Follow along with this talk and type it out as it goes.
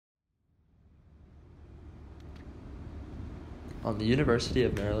On the University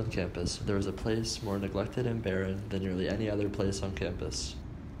of Maryland campus, there is a place more neglected and barren than nearly any other place on campus.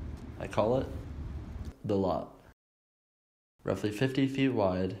 I call it the lot. Roughly 50 feet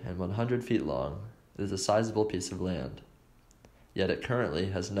wide and 100 feet long, it is a sizable piece of land. Yet it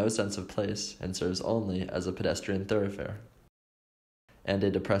currently has no sense of place and serves only as a pedestrian thoroughfare. And a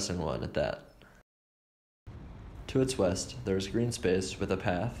depressing one at that. To its west, there is green space with a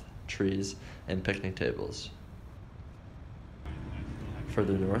path, trees, and picnic tables.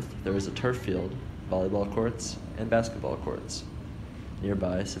 Further north, there is a turf field, volleyball courts, and basketball courts.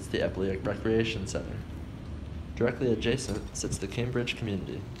 Nearby sits the Epley Recreation Center. Directly adjacent sits the Cambridge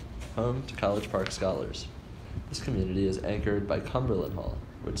community, home to College Park scholars. This community is anchored by Cumberland Hall,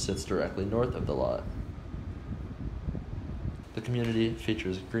 which sits directly north of the lot. The community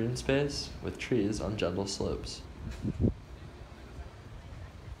features green space with trees on gentle slopes,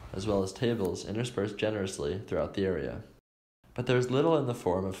 as well as tables interspersed generously throughout the area. But there is little in the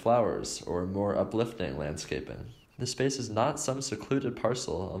form of flowers or more uplifting landscaping. The space is not some secluded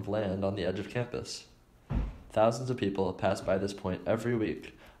parcel of land on the edge of campus. Thousands of people pass by this point every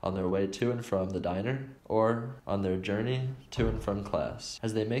week on their way to and from the diner or on their journey to and from class.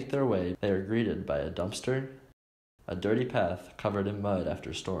 As they make their way, they are greeted by a dumpster, a dirty path covered in mud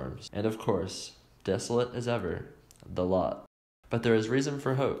after storms, and of course, desolate as ever, the lot. But there is reason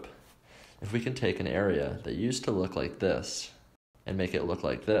for hope. If we can take an area that used to look like this and make it look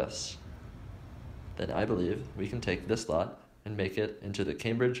like this, then I believe we can take this lot and make it into the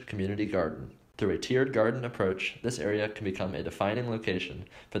Cambridge Community Garden. Through a tiered garden approach, this area can become a defining location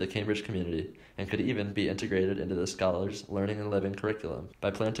for the Cambridge community and could even be integrated into the scholars' learning and living curriculum. By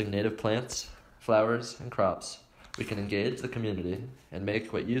planting native plants, flowers, and crops, we can engage the community and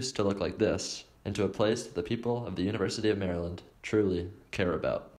make what used to look like this into a place that the people of the University of Maryland truly care about.